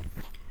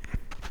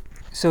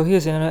So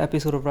here's another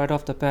episode of Right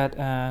Off the Bat,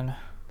 and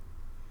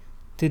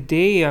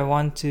today I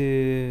want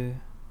to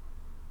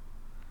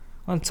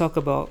talk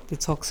about the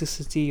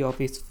toxicity of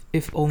it.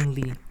 If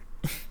only.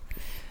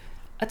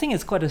 I think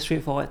it's quite a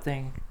straightforward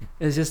thing.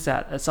 It's just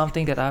that it's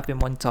something that I've been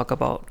wanting to talk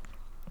about,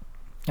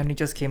 and it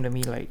just came to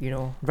me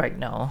right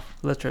now,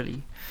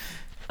 literally.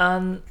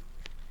 And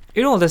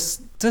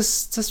this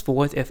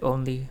word "if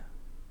only,"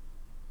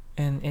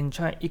 and in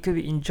China, it could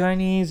be in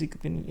Chinese, it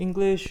could be in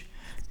English.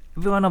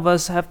 Every one of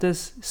us have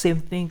this same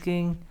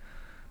thinking.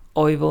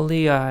 Or if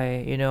only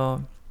I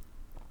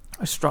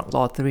struck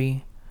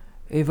lottery.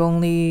 If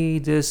only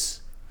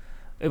this,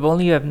 if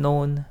only I've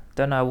known,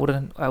 then I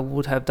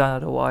would have done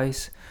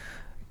otherwise.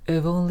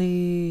 If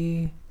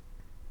only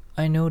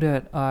I know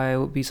that I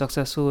would be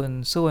successful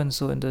in so and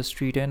so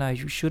industry, then I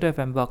should have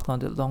embarked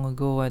on it long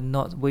ago and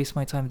not waste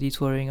my time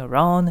detouring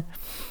around.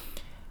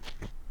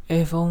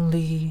 If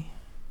only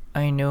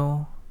I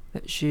know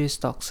that she is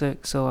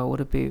toxic, so I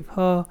wouldn't be with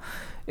her.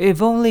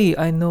 If only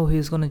I know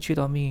he's gonna cheat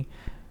on me,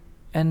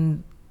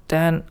 and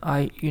then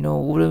I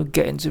wouldn't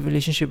get into a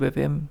relationship with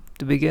him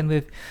to begin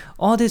with.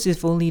 All this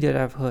if only that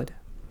I've heard,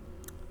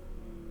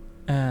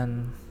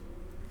 and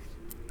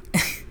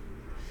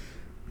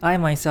I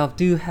myself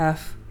do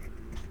have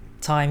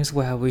times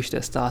where I wish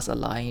the stars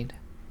aligned,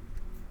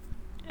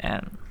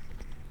 and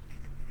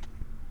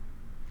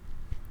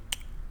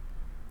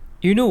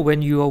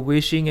when you are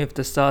wishing if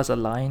the stars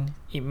align,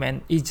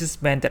 it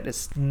just meant that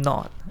it's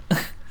not.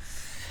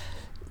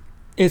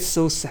 It's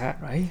so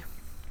sad, right?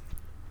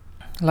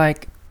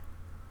 Like,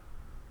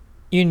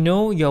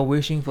 you're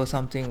wishing for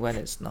something when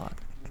it's not.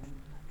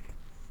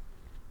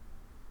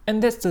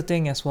 And that's the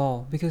thing as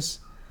well, because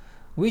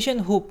wish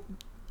and hope,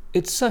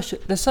 there's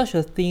such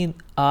a thin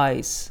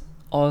ice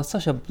or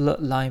such a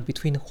blurred line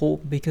between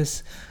hope,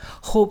 because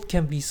hope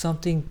can be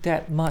something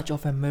that much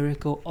of a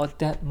miracle, or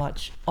that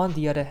much, on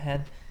the other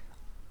hand,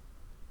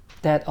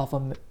 that of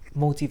a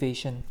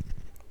motivation.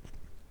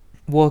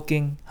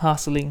 Working,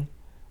 hustling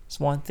is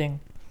one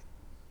thing.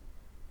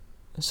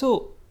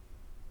 So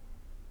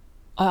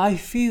I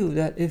feel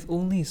that if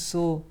only is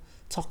so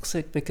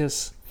toxic,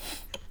 because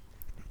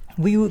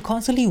we would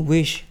constantly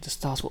wish the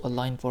stars would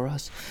align for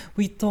us.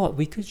 We thought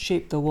we could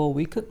shape the world,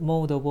 we could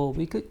mold the world,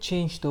 we could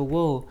change the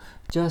world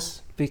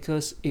just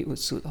because it would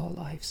suit our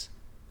lives.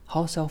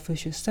 How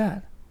selfish is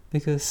that?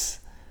 Because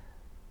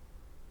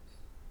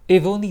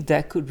if only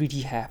that could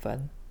really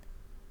happen,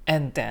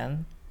 and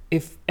then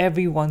if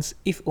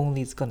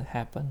only it's gonna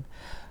happen,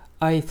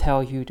 I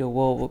tell you, the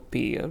world would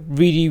be a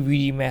really,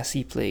 really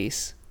messy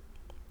place.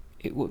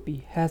 It would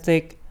be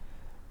hectic.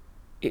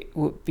 It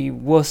would be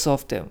worse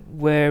off than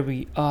where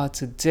we are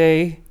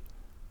today.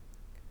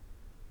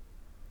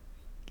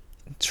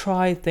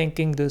 Try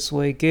thinking this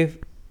way. Give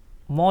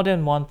more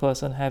than one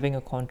person having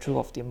a control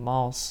of the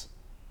mouse.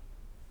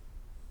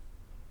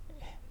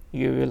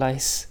 You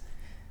realize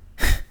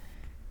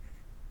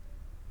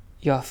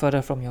you're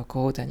further from your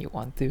goal than you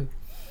want to.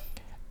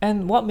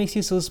 And what makes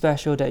you so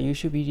special that you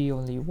should be the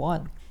only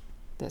one?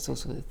 That's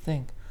also the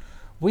thing.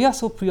 We are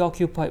so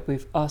preoccupied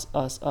with us.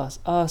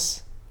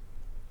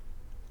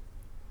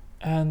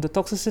 And the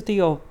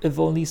toxicity of if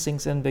only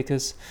sinks in,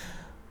 because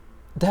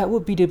that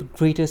would be the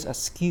greatest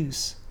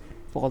excuse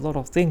for a lot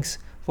of things.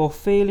 For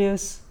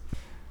failures,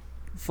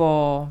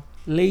 for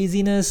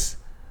laziness.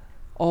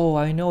 Oh,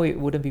 I know it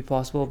wouldn't be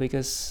possible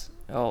because,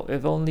 oh,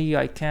 if only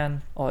I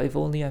can, or if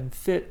only I'm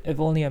fit,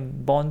 if only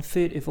I'm born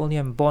fit, if only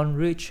I'm born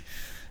rich.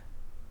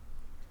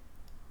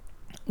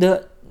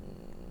 The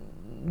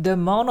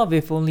amount of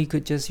if only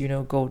could just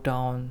go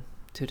down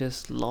to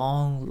this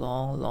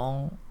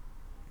long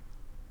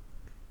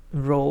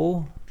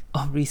row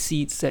of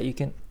receipts that you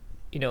can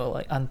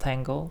like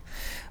untangle.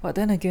 But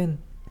then again,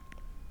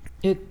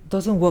 it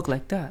doesn't work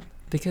like that,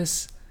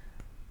 because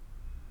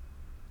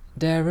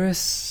there is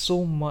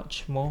so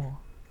much more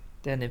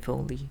than if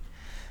only.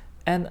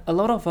 And a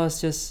lot of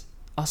us just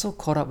are so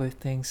caught up with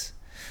things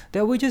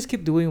that we just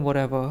keep doing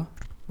whatever.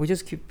 We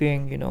just keep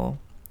being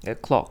a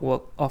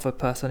clockwork of a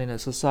person in a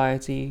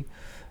society,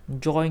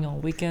 enjoying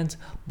on weekends.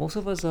 Most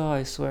of us are,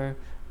 I swear,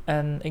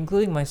 and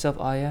including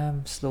myself, I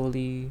am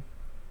slowly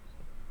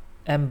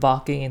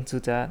embarking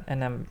into that,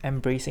 and I'm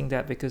embracing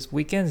that, because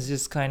weekends is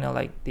just kind of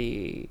like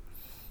the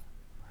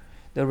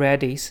rare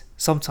days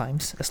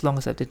sometimes, as long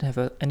as I didn't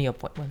have any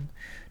appointment,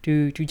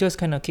 to just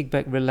kind of kick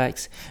back,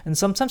 relax. And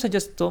sometimes I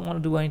just don't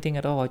want to do anything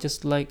at all. I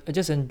just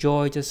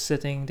enjoy just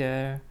sitting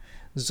there,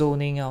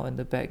 zoning out in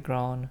the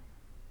background,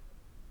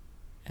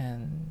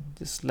 and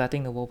just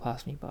letting the world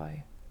pass me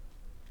by.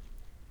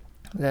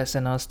 That's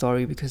another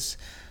story, because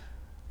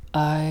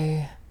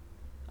I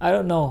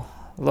don't know,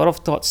 a lot of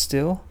thoughts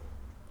still.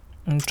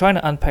 I'm trying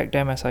to unpack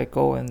them as I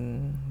go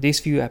in these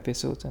few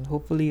episodes, and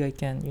hopefully I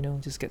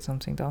can just get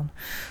something down.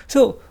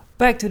 So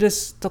back to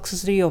this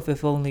toxicity of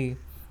if only.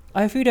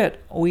 I feel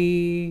that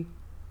we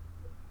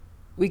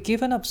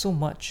given up so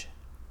much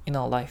in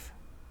our life.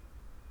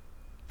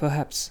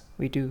 Perhaps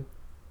we do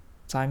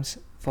times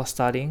for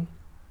studying,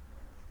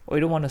 or we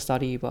don't want to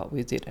study but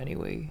we did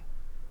anyway.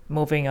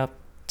 Moving up,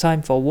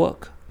 time for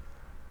work.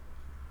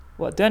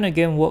 But then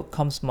again, work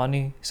comes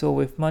money. So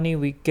with money,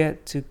 we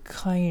get to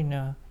kind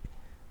of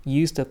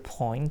use the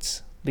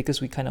points because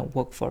we kind of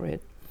work for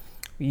it.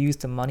 We use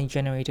the money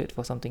generated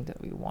for something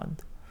that we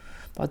want.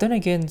 But then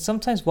again,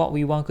 sometimes what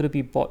we want could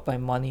be bought by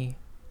money,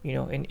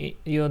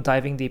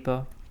 diving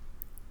deeper.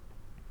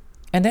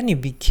 And then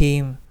it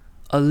became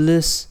a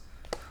list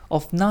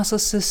of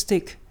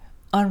narcissistic,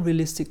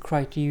 unrealistic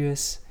criteria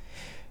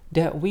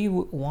that we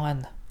would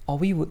want or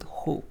we would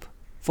hope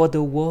for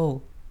the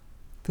world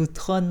to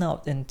turn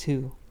out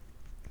into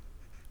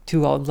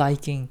to our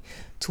liking,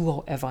 to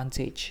our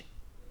advantage.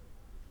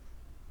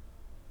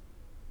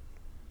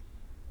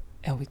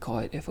 And we call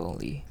it if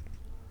only.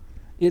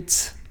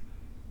 It's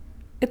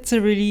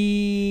a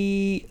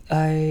really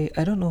I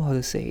don't know how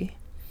to say.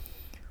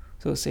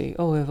 So say,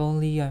 oh, if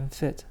only I'm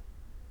fit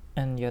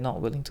and you're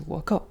not willing to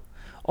work out.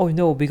 Oh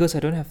no, because I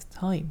don't have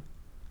time.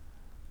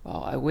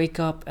 Well, I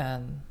wake up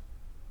and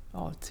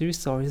true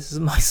story, this is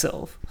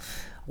myself.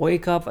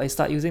 Wake up, I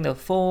start using the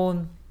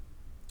phone.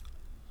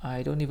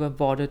 I don't even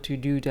bother to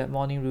do that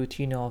morning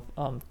routine of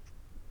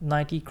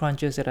 90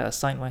 crunches that I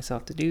assigned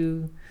myself to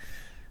do.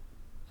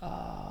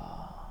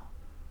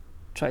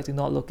 Try to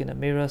not look in the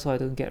mirror so I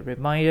don't get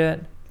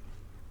reminded.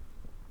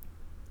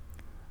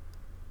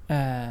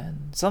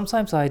 And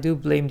sometimes I do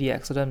blame the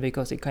accident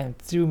because it kind of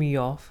threw me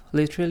off,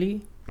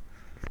 literally.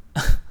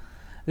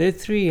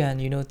 Literally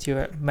and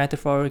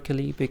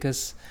metaphorically,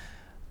 because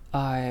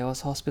I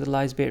was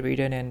hospitalized,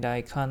 bedridden, and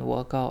I can't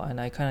work out,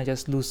 and I kind of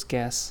just lose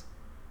gas.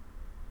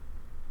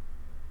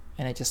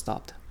 And I just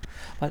stopped.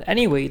 But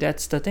anyway,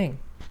 that's the thing.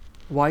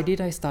 Why did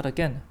I start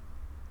again?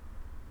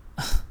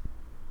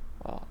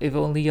 Well, if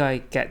only I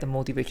get the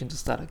motivation to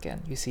start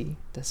again. You see,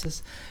 this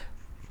is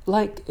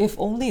like, if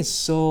only it's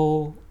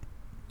so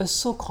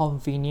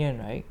convenient,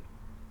 right?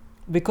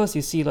 Because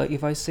you see, like,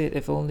 if I said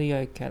if only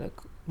I get a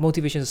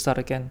motivation to start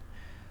again,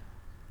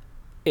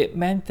 it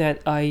meant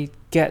that I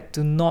get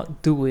to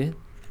not do it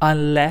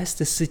unless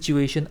the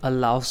situation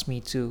allows me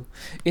to.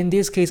 In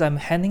this case, I'm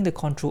handing the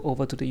control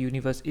over to the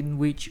universe, in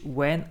which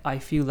when I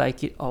feel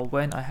like it or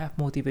when I have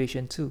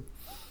motivation to.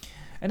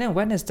 And then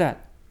when is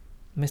that,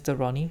 Mr.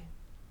 Ronnie?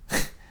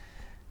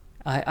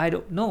 I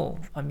don't know.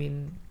 I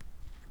mean,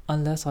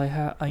 unless I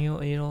have,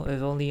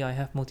 if only I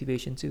have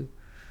motivation too.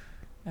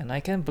 And I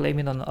can blame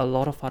it on a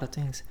lot of other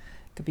things.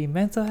 It could be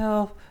mental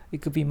health,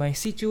 it could be my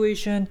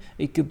situation,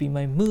 it could be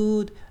my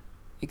mood,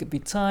 it could be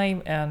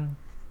time, and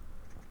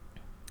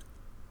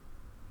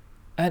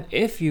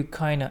if you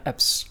kind of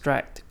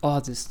abstract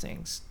all these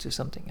things to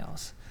something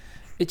else,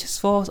 it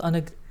just falls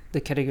under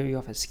the category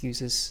of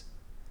excuses.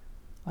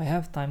 I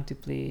have time to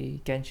play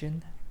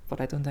Genshin,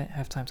 but I don't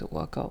have time to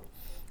work out.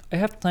 I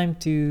have time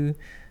to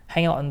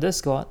hang out on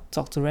Discord,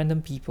 talk to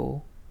random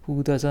people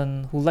who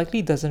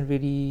likely doesn't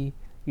really,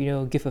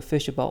 give a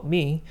fish about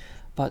me,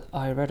 but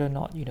I rather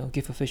not,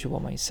 give a fish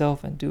about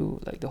myself and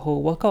do like the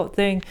whole workout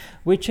thing,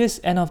 which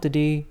is, end of the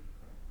day,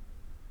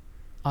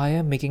 I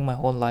am making my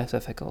own life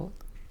difficult.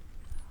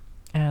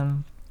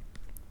 And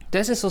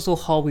this is also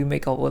how we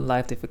make our own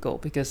life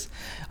difficult, because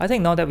I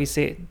think now that we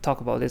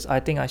talk about this, I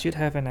think I should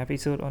have an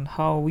episode on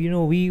how,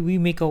 we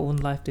make our own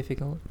life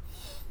difficult.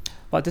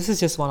 But this is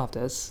just one of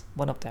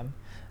them.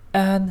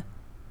 And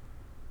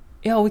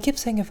yeah, we keep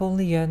saying if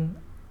only, and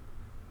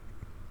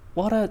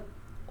what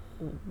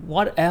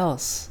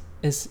else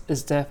is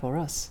there for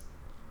us?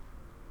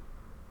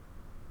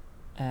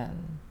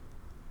 And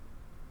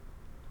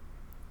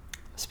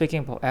speaking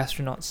about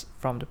astronauts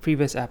from the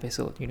previous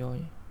episode,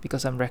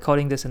 because I'm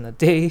recording this in a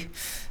day,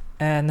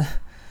 and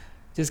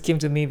just came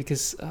to me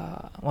because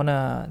I want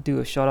to do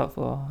a shout out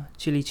for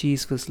Chili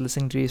Cheese, who's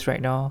listening to this right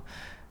now.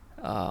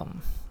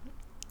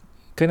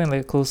 Kind of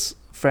like a close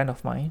friend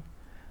of mine.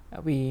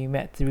 We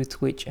met through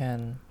Twitch,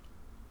 and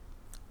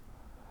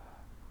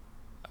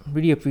I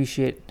really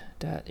appreciate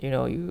that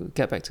you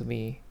get back to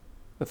me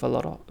with a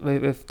lot of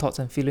with thoughts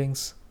and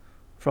feelings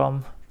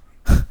from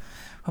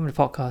from the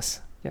podcast.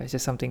 Yeah, it's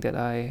just something that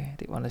I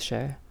did want to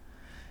share.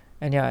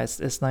 And yeah,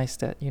 it's nice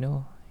that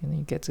you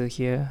get to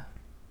hear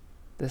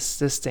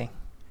this thing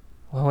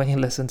when you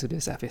listen to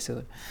this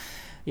episode.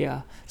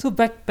 Yeah, so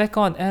back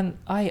on, and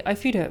I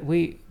feel that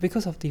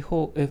because of the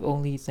whole if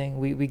only thing,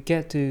 we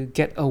get to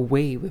get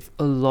away with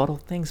a lot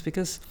of things,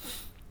 because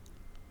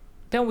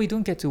then we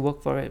don't get to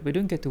work for it. We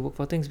don't get to work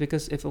for things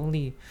because if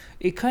only,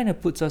 it kind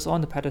of puts us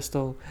on the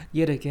pedestal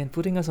yet again,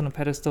 putting us on a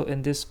pedestal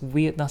in this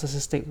weird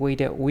narcissistic way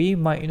that we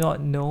might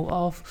not know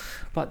of.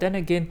 But then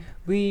again,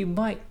 we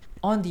might,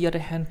 on the other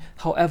hand,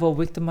 however,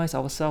 victimize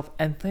ourselves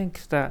and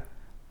think that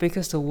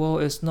because the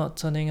world is not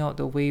turning out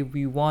the way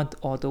we want,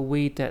 or the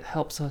way that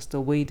helps us,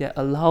 the way that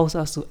allows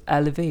us to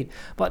elevate.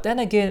 But then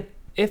again,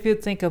 if you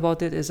think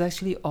about it, it's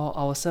actually all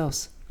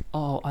ourselves,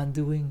 all our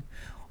undoing,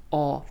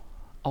 or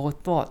our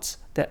thoughts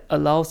that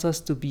allows us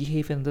to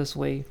behave in this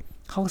way.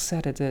 How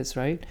sad it is,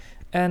 right?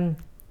 And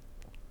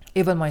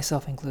even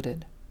myself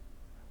included.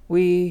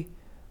 We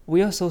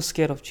are so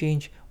scared of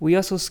change. We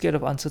are so scared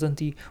of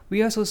uncertainty.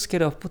 We are so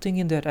scared of putting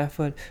in that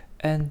effort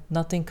and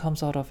nothing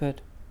comes out of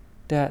it.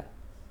 That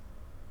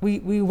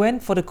we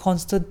went for the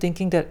constant,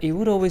 thinking that it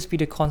would always be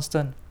the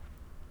constant.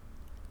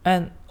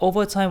 And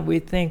over time we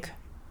think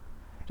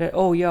that,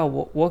 oh yeah,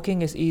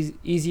 working is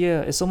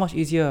easier, it's so much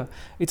easier,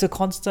 it's a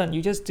constant,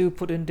 you just do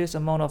put in this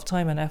amount of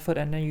time and effort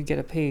and then you get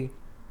a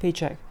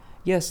paycheck.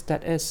 Yes,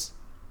 that is.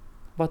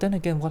 But then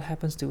again, what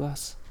happens to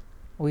us?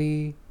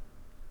 We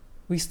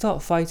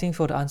stop fighting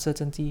for the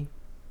uncertainty.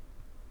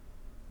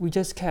 We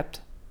just kept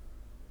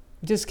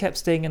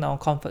staying in our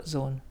comfort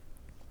zone.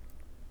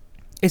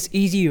 It's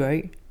easy,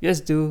 right?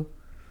 Just do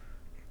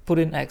put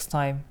in X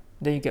time,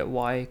 then you get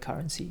Y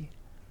currency.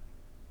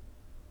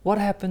 What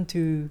happened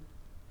to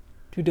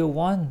the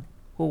one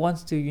who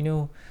wants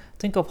to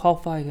think of how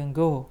far I can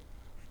go?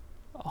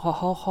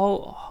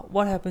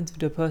 What happened to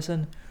the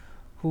person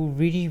who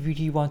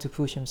really want to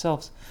push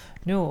themselves?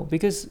 No,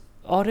 because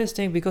all this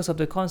thing, because of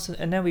the constant,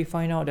 and then we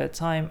find out that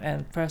time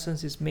and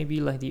presence is maybe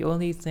like the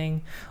only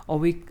thing,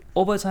 or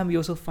over time we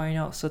also find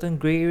out certain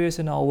gray areas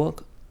in our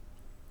work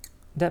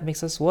that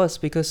makes us worse,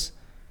 because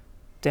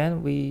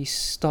then we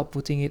stop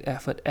putting in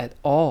effort at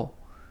all.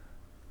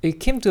 It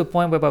came to a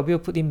point whereby we'll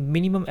put in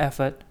minimum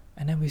effort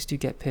and then we still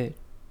get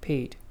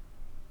paid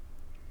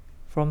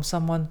from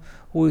someone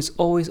who is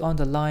always on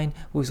the line,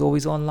 who is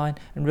always online,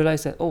 and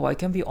realize that, oh, I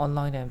can be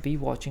online and be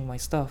watching my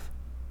stuff,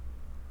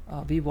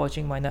 be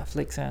watching my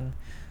Netflix, and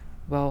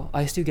well,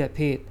 I still get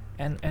paid.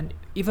 And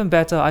even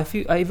better,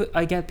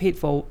 I get paid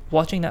for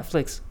watching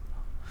Netflix.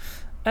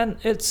 And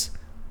it's,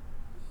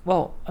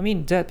 well, I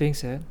mean, that being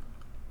said,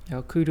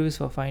 kudos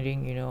for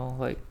finding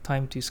like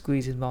time to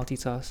squeeze in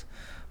multitask,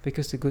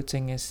 because the good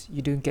thing is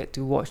you don't get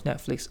to watch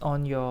Netflix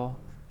on your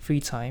free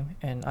time,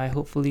 and I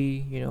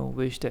hopefully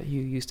wish that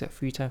you use that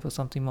free time for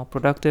something more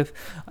productive.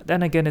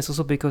 Then again, it's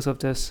also because of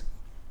this,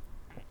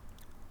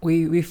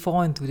 we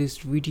fall into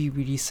this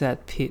really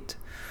sad pit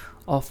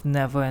of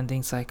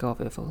never-ending cycle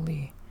of if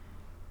only,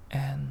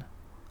 and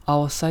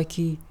our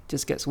psyche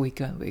just gets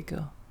weaker and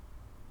weaker.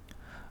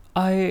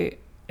 I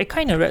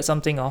kind of read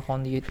something off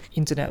on the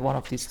internet one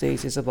of these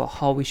days. It's about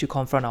how we should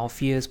confront our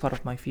fears, part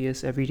of my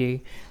fears, every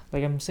day.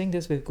 Like, I'm saying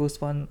this with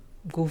goosebumps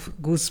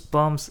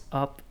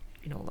up,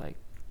 like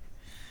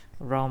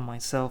around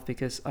myself,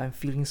 because I'm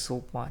feeling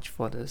so much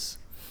for this.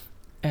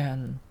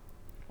 And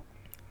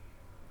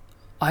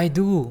I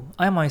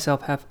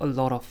myself have a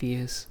lot of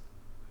fears,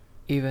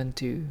 even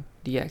to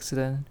the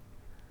accident,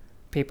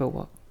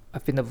 paperwork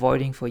I've been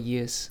avoiding for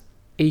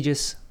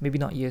ages, maybe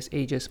not years,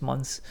 ages,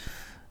 months,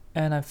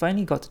 and I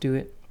finally got to do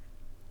it.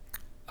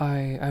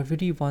 I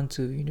really want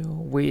to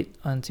wait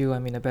until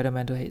I'm in a better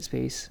mental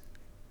headspace.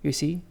 You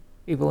see,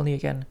 if only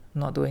again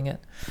I'm not doing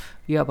it.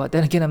 Yeah, but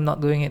then again I'm not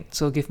doing it,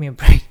 so give me a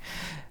break.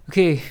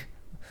 Okay.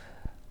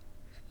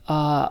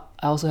 I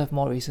also have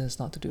more reasons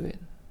not to do it.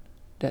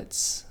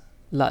 That's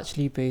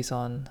largely based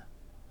on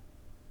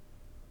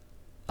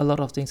a lot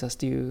of things are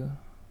still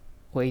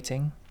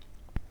waiting.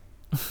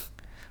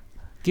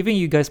 Giving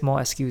you guys more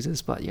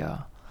excuses, but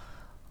yeah,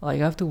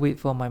 like I have to wait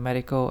for my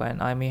medical,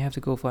 and I may have to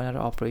go for another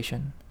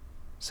operation.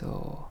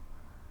 So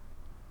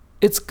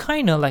it's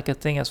kind of like a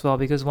thing as well,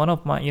 because one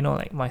of my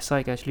like my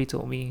psych actually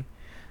told me,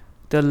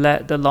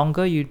 the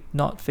longer you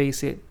not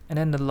face it, and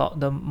then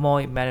the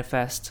more it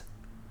manifests.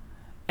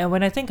 And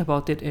when I think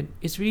about it,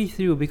 it's really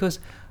true, because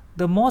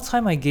the more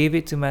time I gave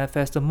it to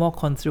manifest, the more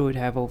control it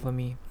have over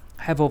me,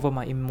 have over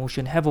my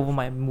emotion, have over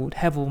my mood,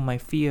 have over my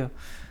fear.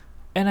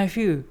 And I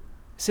feel,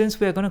 since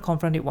we are going to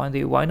confront it one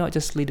day, why not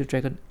just slay the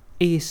dragon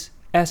as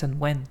and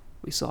when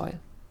we saw it?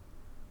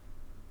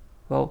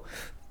 Well,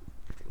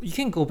 you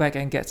can go back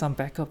and get some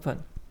backup, but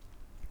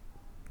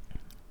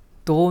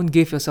don't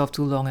give yourself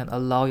too long and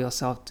allow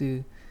yourself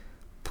to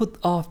put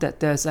off that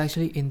there's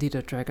actually indeed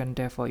a dragon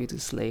there for you to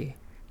slay,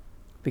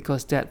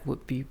 because that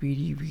would be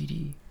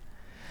really,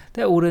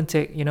 that wouldn't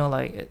take,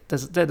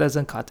 that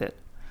doesn't cut it.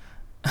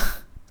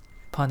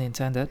 Pun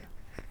intended.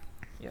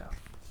 Yeah.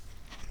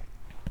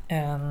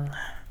 And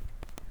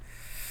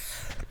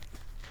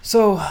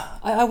so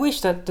I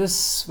wish that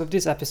with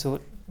this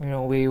episode,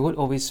 we would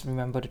always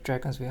remember the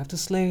dragons we have to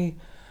slay,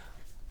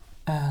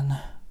 and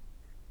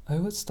we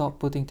would stop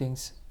putting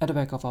things at the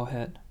back of our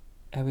head,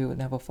 and we would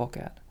never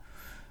forget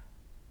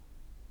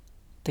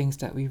things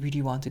that we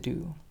really want to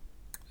do.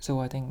 So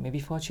I think maybe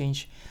for a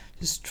change,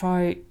 just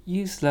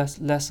use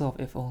less of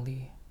if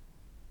only.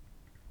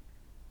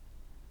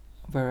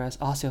 Whereas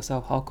ask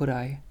yourself, how could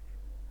I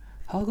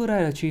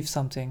achieve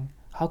something?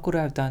 How could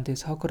I have done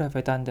this? How could I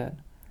have done that?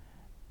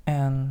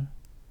 And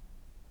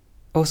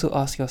also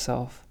ask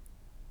yourself,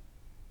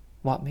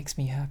 what makes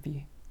me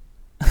happy?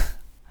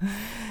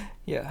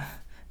 Yeah.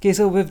 Okay,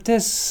 so with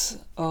this,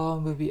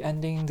 we'll be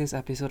ending this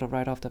episode of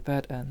Right Off the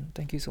Bat, and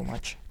thank you so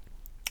much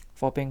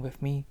for being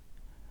with me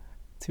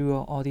through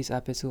all these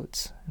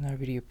episodes, and I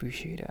really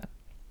appreciate that.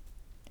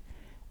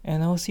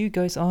 And I'll see you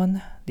guys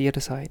on the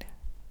other side.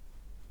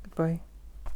 Goodbye.